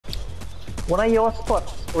What are your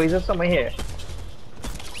spots? Or is there somewhere here?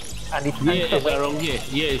 And it's Yeah, it's around here.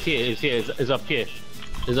 Yeah, it's here. It's here. It's up here.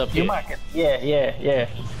 It's up you here. mark it. Yeah.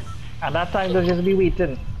 And that time they'll just be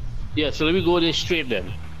waiting. Yeah, so let me go there straight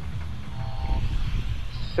then.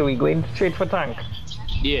 So we going straight for tank.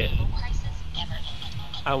 Yeah.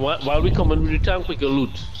 And while we coming with the tank, we can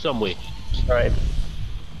loot somewhere. Right.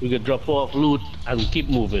 We can drop off, loot, and keep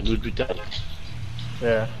moving with the tank.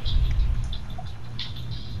 Yeah.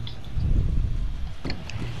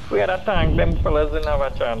 We had a tank, them fellas didn't have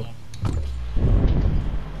a chance.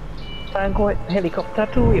 Tank or helicopter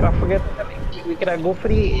too, I forget. We could go for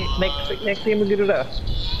the next time we do that.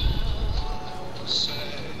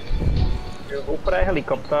 We'll go for a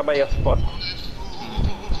helicopter by your spot.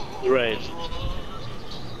 Right.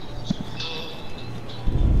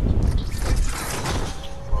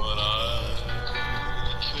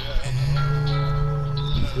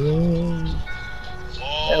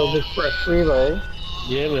 Elvis Presley, right?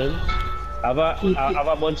 Yeah, man. I have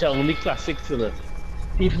a bunch of only classics in it.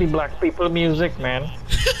 Teach the black people music, man.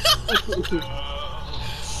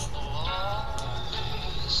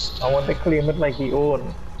 I want to claim it like he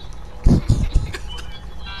own.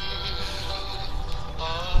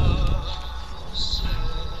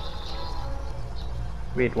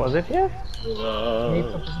 Wait, was it here?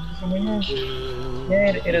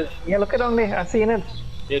 Yeah, it is. Yeah, look at only. I seen it.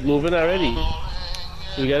 It's moving already.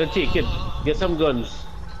 We gotta take it. Get some guns.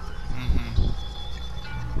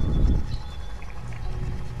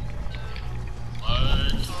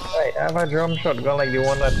 Right, I have a drum shotgun like the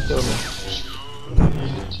one that killed me.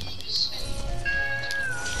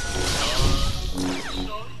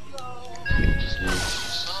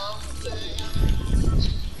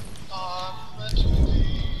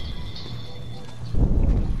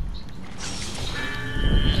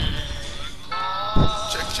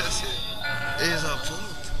 Check chest here. It is a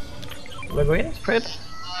vault. We're going straight.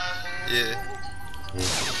 Yeah.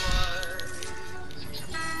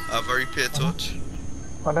 I have a repair torch.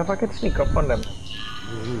 What if I could sneak up on them?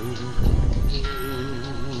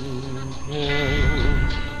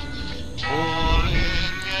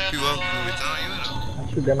 You are moving down, you know. I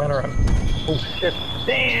shoot them and run. Oh shit.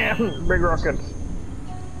 Damn! Big rockets.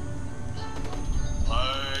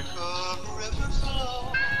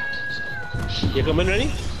 You coming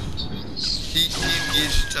ready? He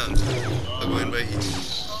engaged tank. I'm going by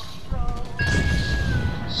heat.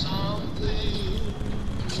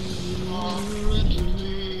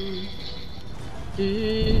 I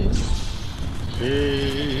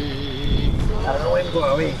don't know when to go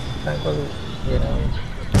away. Tank was, you know.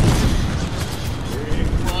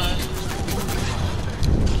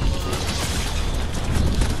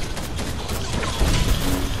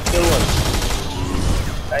 Kill one.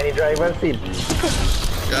 Tiny driver seat.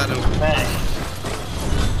 Got him. Nice.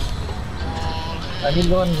 I need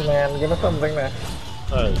guns, man. Give us something, man.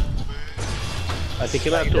 Alright. I think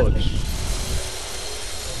that torch.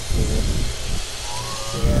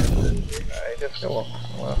 I just go.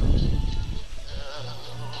 Well.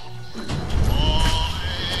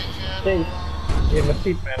 Hey, you're in the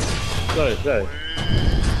seat, man. Sorry.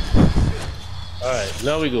 Alright,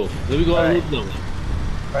 now we go. Let me go on loot now.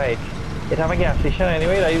 Right. It have a gas station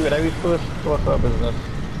anyway. That we first towards our business.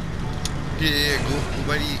 Yeah, go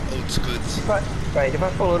by the outskirts. If I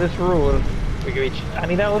follow this road, we can reach. I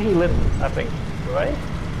need a little healing, I think. Right?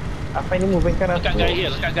 I find it moving kind of Look at slow. guy here,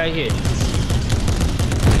 look at guy here.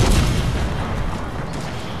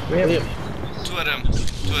 Where? Two of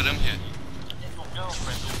them here.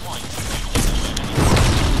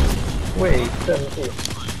 Wait, 70.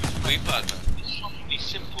 Wait, partner. The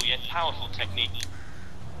simple yet powerful technique.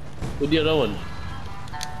 With the other one.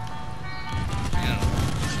 Yeah.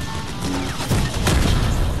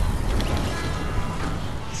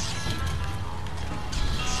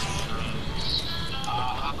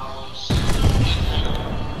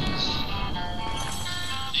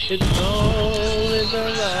 It's always a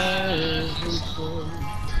rising sun.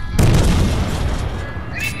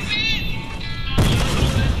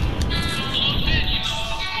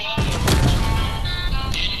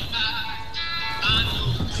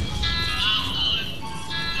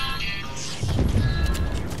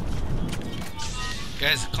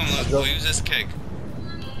 Guys, come on, go use this keg.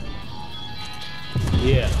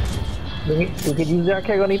 Yeah. We could use that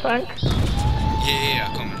keg on the tank?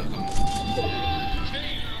 Yeah, come on.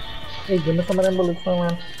 Hey, give me some of them bullets now,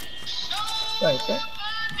 man. Thanks, eh?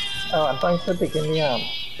 Oh, and thanks for taking the arm.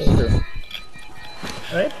 Thank you.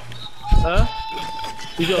 Right? Huh?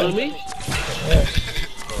 You joining me? Yeah.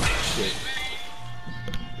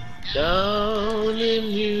 Down in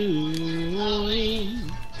New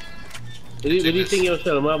Orleans. What do you think you're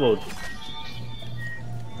telling me about?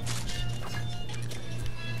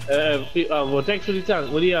 Vortex with the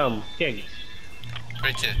tank, with the keg.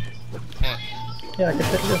 Right here. Come on. Yeah, I can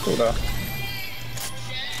take this with her.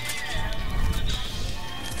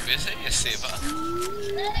 Where's it? Yes, saver.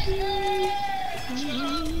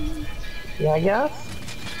 Yeah, I guess.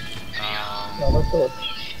 No, that's good.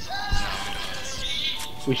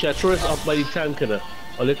 We shall throw us up by the tank, or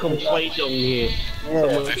they come fight down here.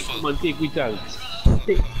 Yeah. Someone take we tank.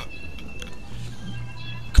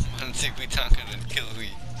 Come on, take we tank and kill we.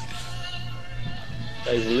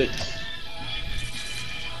 That is lit.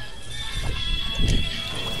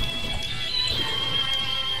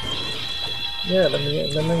 Yeah, let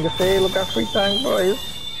me just say, look at free tank, boys.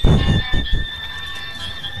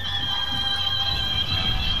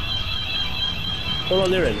 Hold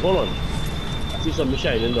on there, hold on. I see something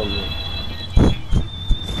shining down there.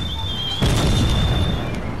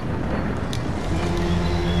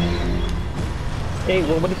 Hey,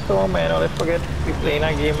 go over the store, man. Let's forget we playing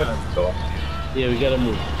a game with the store. Yeah, we gotta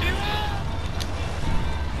move.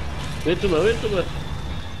 Wait a minute.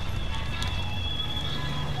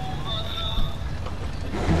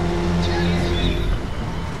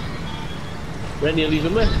 Randy, leave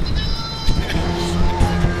him there.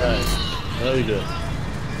 Alright, how we doing?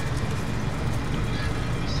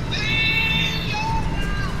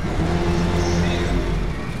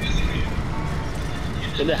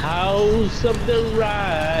 In the house of the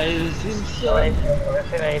rising sun. Haven't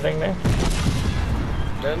seen anything there.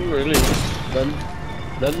 Nothing really.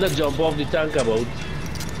 Nothing to jump off the tank about.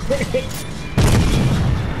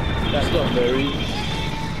 That's not very.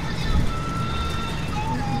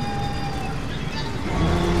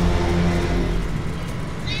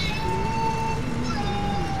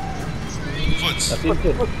 Foots. I think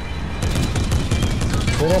it.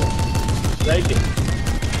 Good. Right there.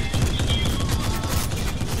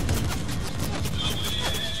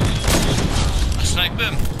 Snipe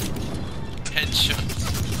him. Headshot.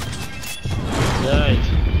 Nice.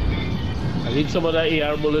 I need some of that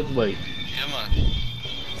AR bullet, boy. Yeah, man.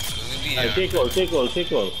 Right, take all.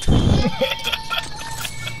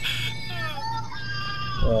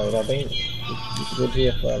 Alright, I think it's good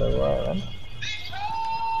here for a while, man.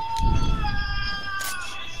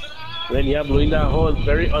 When you're blowing that horn,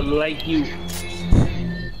 very unlike you.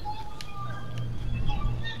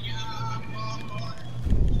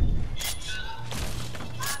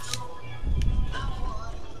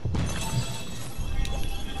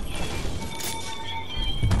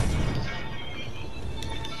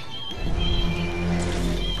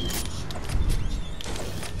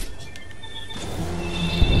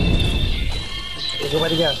 Go by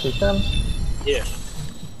the gas station. Yeah.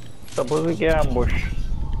 Suppose we get ambush.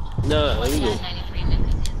 No, let me go.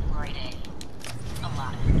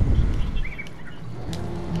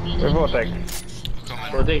 We're Vortex.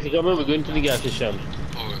 Coming. Protect, come on, we're going to the gas station.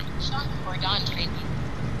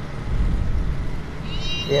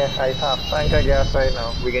 Yeah, I have tank of gas right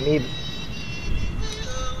now. We can need.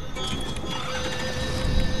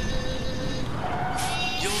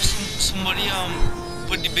 Yo, somebody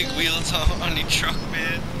put the big wheels on the truck,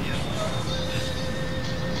 man. Yeah.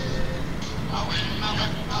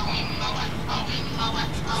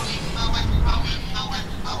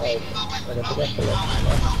 I don't forget to let.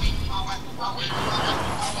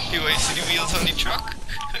 You want to see the wheels on the truck?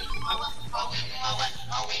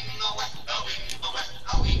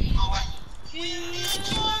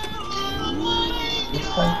 This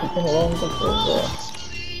tank taking long to fill there.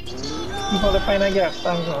 People to find a gas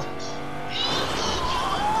tank now.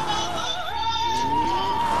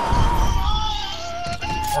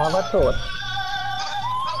 I have a thought.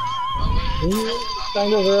 This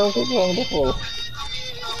tank is real too long to fill.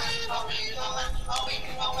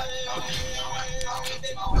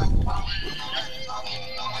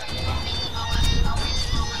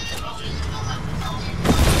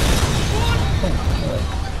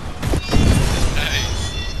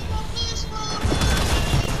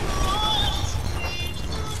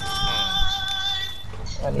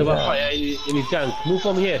 There's a fire in the tank. Move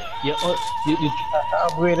from here. You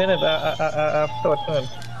Upgrading it, I've thought to him.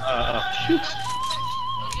 shoot.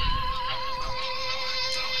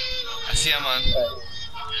 I see a man.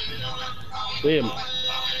 Wait.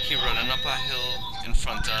 He running up a hill in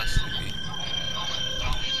front of us.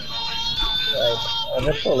 Right, I'm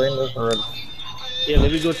just following this road. Yeah,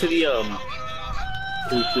 let me go to the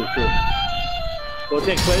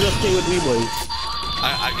Protect, try not stay with me, boys.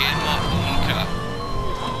 I get my own car.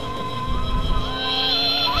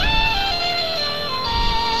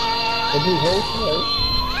 Did you hold right?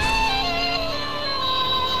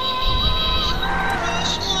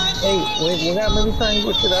 Hey, we got maybe trying to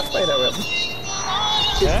go to that spider web.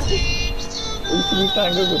 Yeah? used to be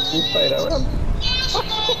tangled with two Spider-Man.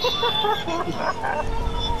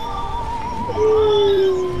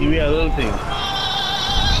 Give me a little thing.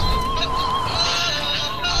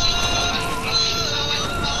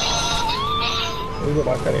 We go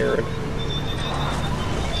back on the road.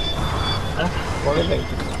 Huh? What do you think?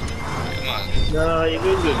 Come on. No, you're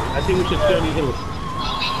doing good. I think we should turn the hill.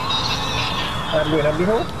 I'm going up the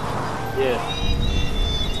hill? Yeah.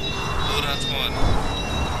 Oh, that's one.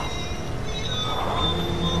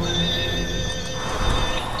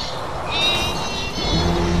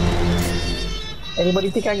 Anybody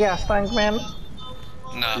think I gas tank, man?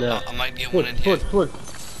 Nah, No. I might get one in here. Put.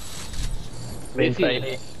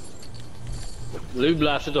 Inside. Let me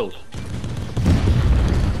blast it out.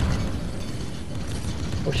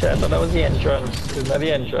 Oh shit, I thought that was the entrance. Isn't that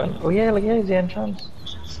the entrance? Oh yeah, like, yeah, it's the entrance.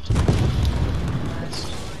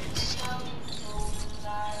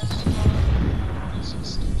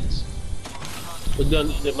 But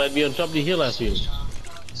then they might be on top of the hill, I feel.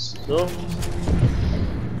 No?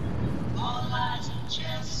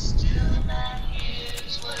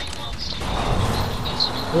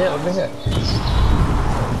 Yeah, over here.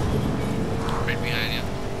 Right behind you.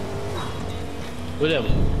 Whatever.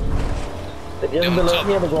 They're They're on below top.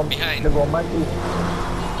 here, they're going Behind. back east.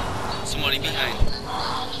 Somebody behind.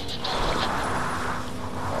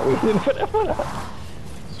 We didn't put that one up.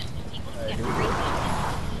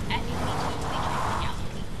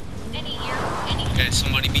 Okay,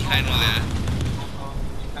 somebody behind over there.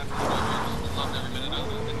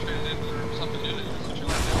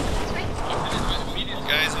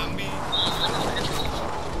 Guys on me.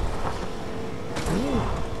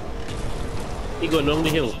 He going down the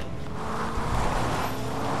hill.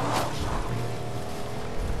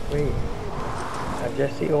 Wait. I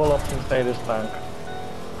just see all up inside this tank.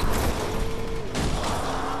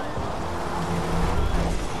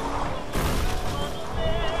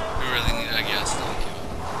 We really need a gas tank.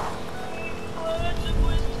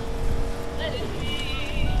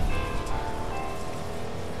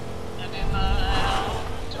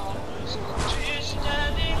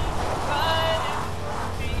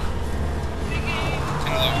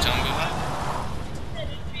 Can Log Jam go high?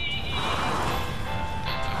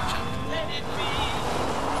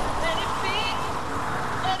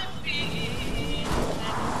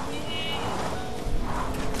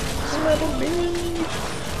 Let it be.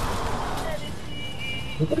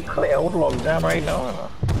 We gotta clear out log jam right now. Or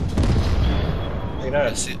not? You know,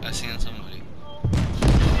 I seen somebody.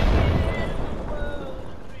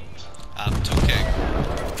 I have 2 keg.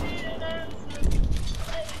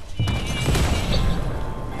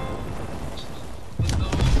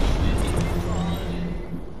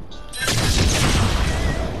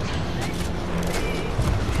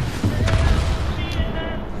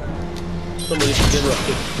 Somebody should get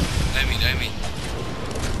rocket. Let me.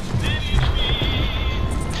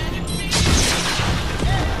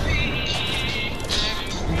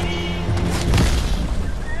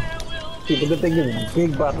 people that think it's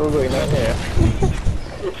big battle going on here.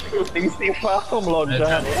 Things stay far from log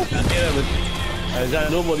jam.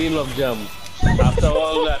 There's nobody in log jam. After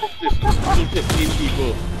all that, 15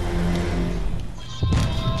 people.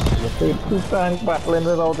 You see 2 tanks battling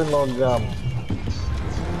it out in log jam.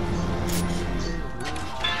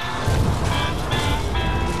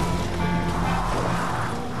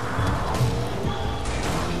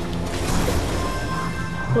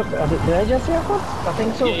 Look, did I just see a foot? I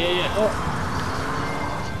think so. Yeah.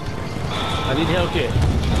 I need help here.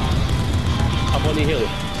 Up on the hill.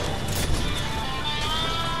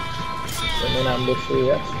 I'm in ambush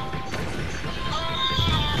here.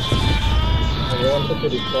 I want to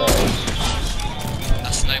put it down. I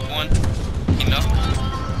snipe one. He knocked.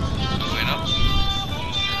 Going up.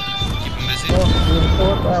 Keep him busy. Oh,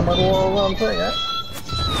 reinforced armor wall one thing, eh?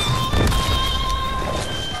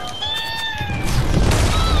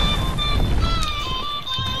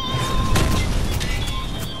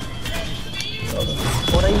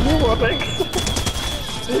 What are you, Vortex?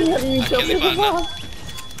 How do you I jump killed in the the partner.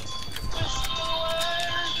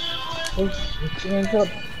 Hey, it's changed up.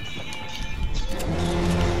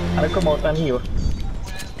 I'll come out and heal.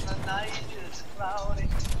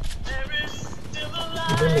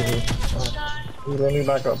 He's let me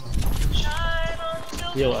back up.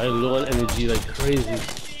 Yo, I low on energy like crazy.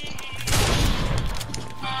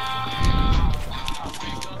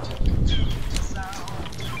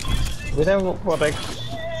 Did I Vortex?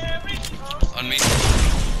 On me.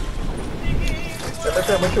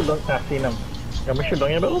 Saya shoot dong, seen him. Kamu shoot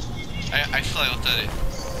dong ya, Bel? I fly out tadi.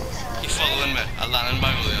 He following me. I landed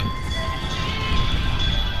by William.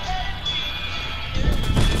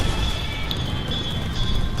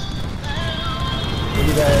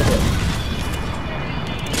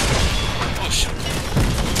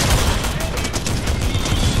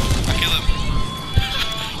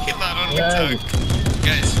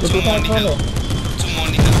 Two more on the hill. Two more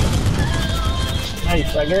on the hill.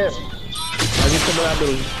 Nice, again. I get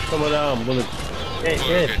some of that bullet. Hey, Oh,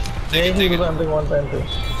 hey. okay. Hey, Take he it. was something one time too.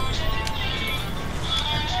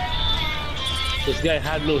 This guy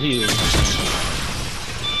had no heal.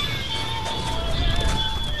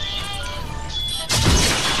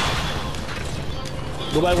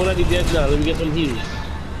 Go buy one of the dead now, let me get some heals.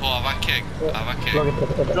 Oh, I have a keg. I have a keg. Look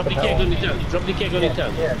at that. Drop the keg on the tank. Drop the keg on the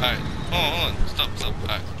tank. Yeah. Alright. Hold on. Stop.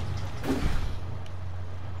 Alright.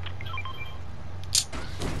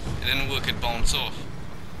 It didn't work, it bounced off.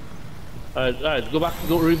 Alright, go back,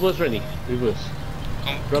 go reverse, Rennie. Reverse.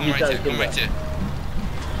 Come Drop the right tank, here, come come right back. here.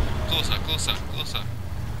 Closer.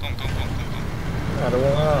 Come. I don't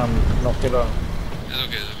want to knock it on. It's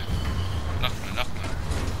okay. Knock me.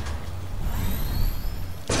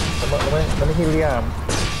 Let me heal the arm.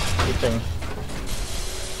 You think?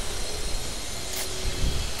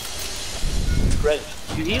 Right,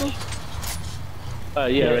 you heal?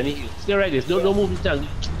 Yeah, Rennie heal. Stay right there, don't move the tank.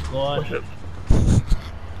 Go on.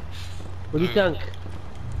 With the tank.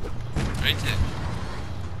 Right here.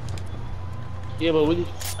 Yeah, but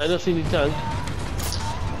I don't see the tank.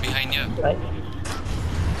 Behind you. Right.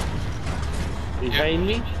 Behind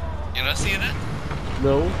me? You not seeing it?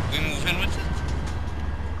 No. We moving with it?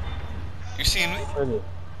 You seeing me? Rennie.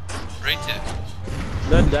 Right here.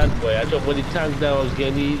 Not that way. I thought when the tank that I was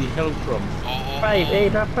getting the help from. Oh. Five, hey,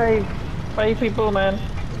 that's five people, man.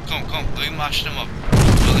 Come. Let me mash them up.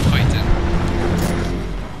 While they're fighting.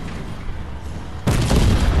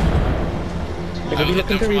 They're I gonna will be hit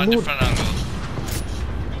looking them to from a reboot. different angle.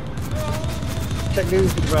 Check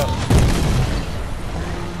these as well.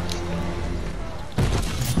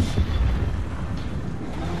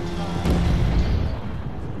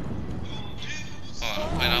 Hold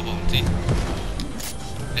on, find our bounty.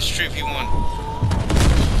 It's 3v1.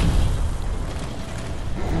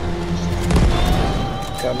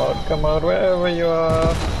 Come out, wherever you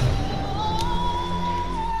are.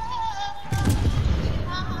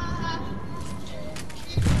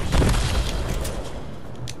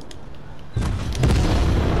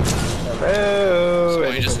 Hello. So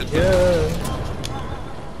you just hit them. Yeah.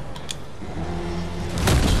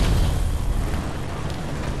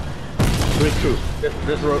 Break through.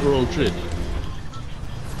 Let's roll through it.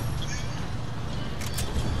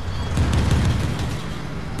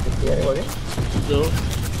 See anybody? So,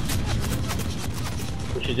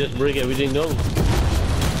 we should just break everything down.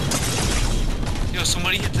 Yo,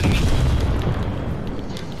 somebody hitting me.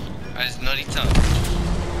 It's nutty tongue.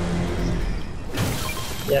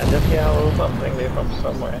 Yeah, just yell something there from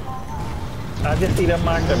somewhere. I just see them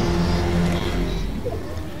mark them.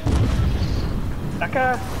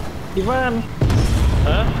 Aka! Ivan!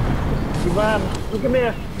 Huh? Ivan! Look at me!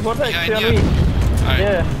 What the Behind heck? you. Alright.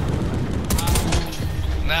 Yeah.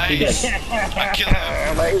 Nice. I killed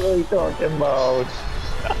him. What are you talking about?